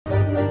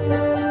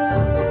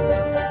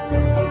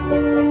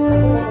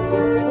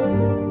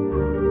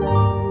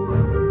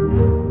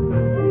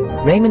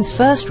Raymond's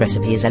first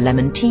recipe is a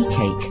lemon tea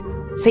cake.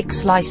 Thick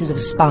slices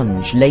of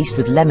sponge laced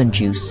with lemon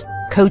juice,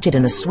 coated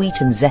in a sweet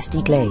and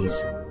zesty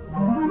glaze.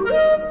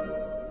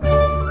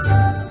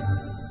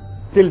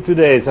 Till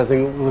today, I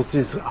think it was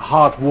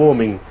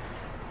heartwarming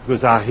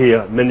because I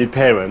hear many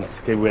parents,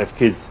 okay, we have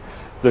kids,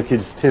 the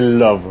kids still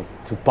love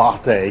to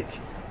partake,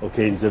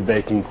 okay, in the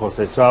baking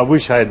process. So I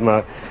wish I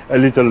had a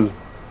little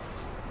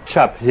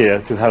chap here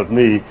to help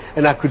me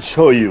and I could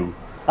show you.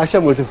 Actually,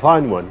 I'm going to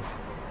find one.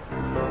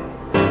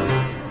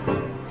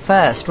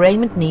 First,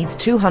 Raymond needs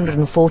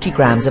 240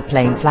 grams of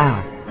plain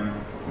flour.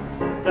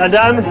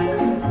 Madame,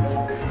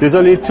 there's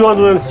only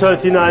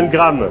 239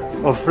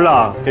 grams of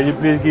flour. Can you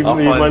please give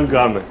me 1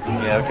 gram?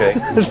 Yeah, okay.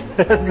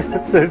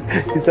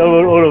 It's all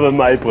over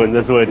my apron,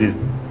 that's what it is.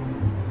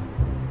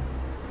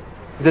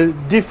 The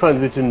difference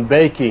between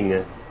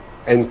baking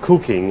and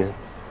cooking,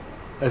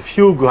 a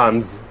few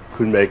grams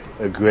could make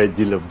a great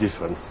deal of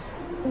difference.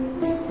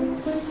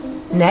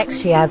 Next,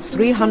 he adds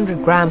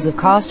 300 grams of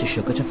caster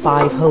sugar to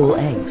 5 whole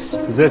eggs.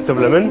 The zest of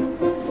lemon.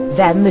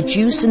 Then the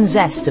juice and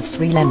zest of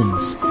 3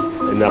 lemons.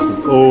 And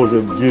after all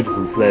the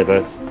beautiful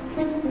flavor.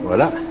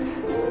 Voila.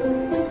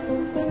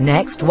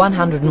 Next,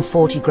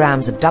 140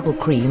 grams of double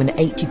cream and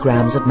 80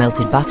 grams of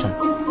melted butter.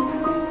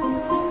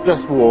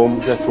 Just warm,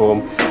 just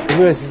warm. As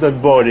long as it's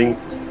not boiling,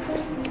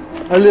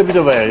 a little bit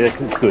of air, yes,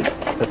 it's good.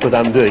 That's what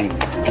I'm doing.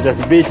 I'm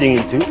just beating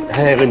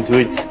air into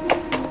it.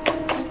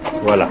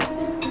 Voila.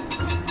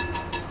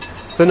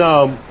 So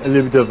now a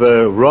little bit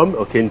of rum,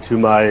 okay, into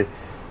my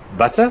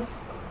butter.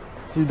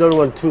 So you don't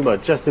want too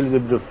much, just a little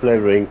bit of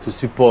flavoring to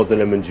support the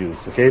lemon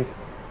juice, okay?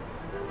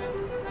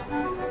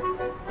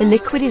 The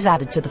liquid is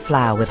added to the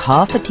flour with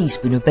half a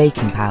teaspoon of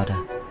baking powder.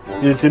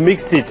 You need to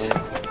mix it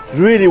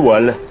really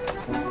well.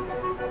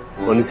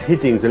 When it's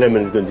heating, the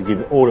lemon is going to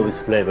give all of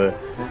its flavor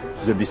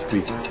to the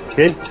biscuit,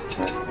 okay?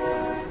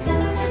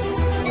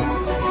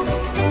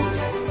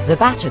 The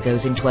batter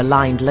goes into a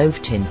lined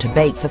loaf tin to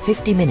bake for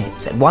 50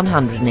 minutes at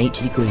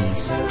 180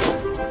 degrees.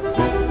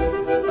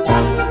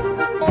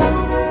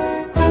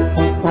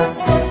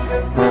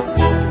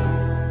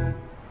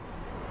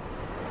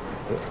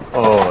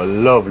 Oh,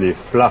 lovely,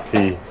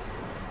 fluffy.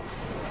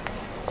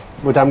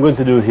 What I'm going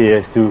to do here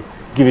is to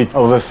give it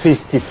a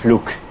festive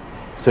look,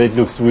 so it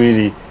looks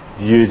really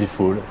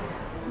beautiful.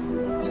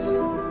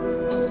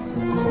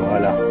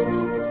 Voila.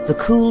 The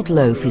cooled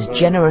loaf is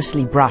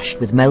generously brushed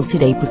with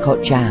melted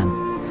apricot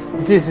jam.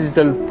 This is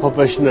the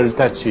professional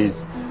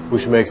touches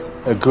which makes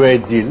a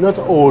great deal, not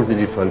all the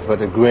difference,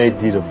 but a great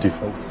deal of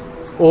difference.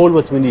 All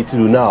what we need to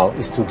do now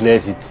is to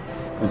glaze it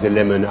with the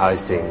lemon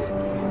icing.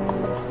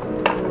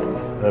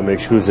 Make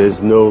sure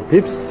there's no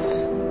pips.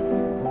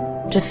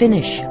 To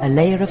finish, a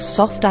layer of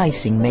soft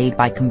icing made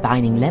by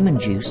combining lemon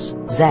juice,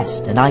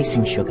 zest and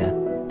icing sugar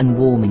and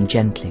warming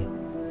gently.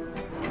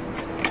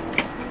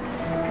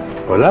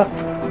 Voila.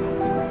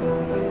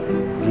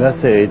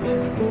 Glacé it.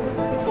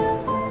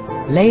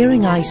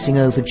 Layering icing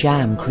over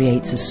jam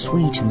creates a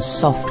sweet and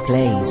soft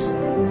glaze.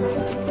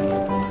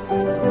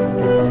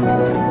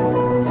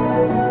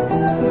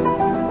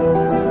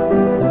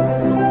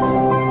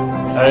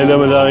 Hello,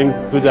 my darling.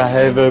 Could I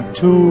have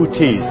 2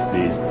 teas,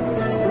 please?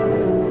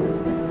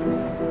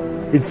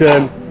 It's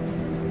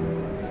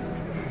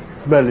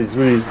smell is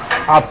really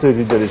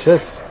absolutely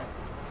delicious.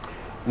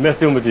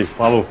 Merci, mon petit.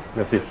 Bravo.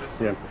 Merci.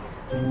 Yeah.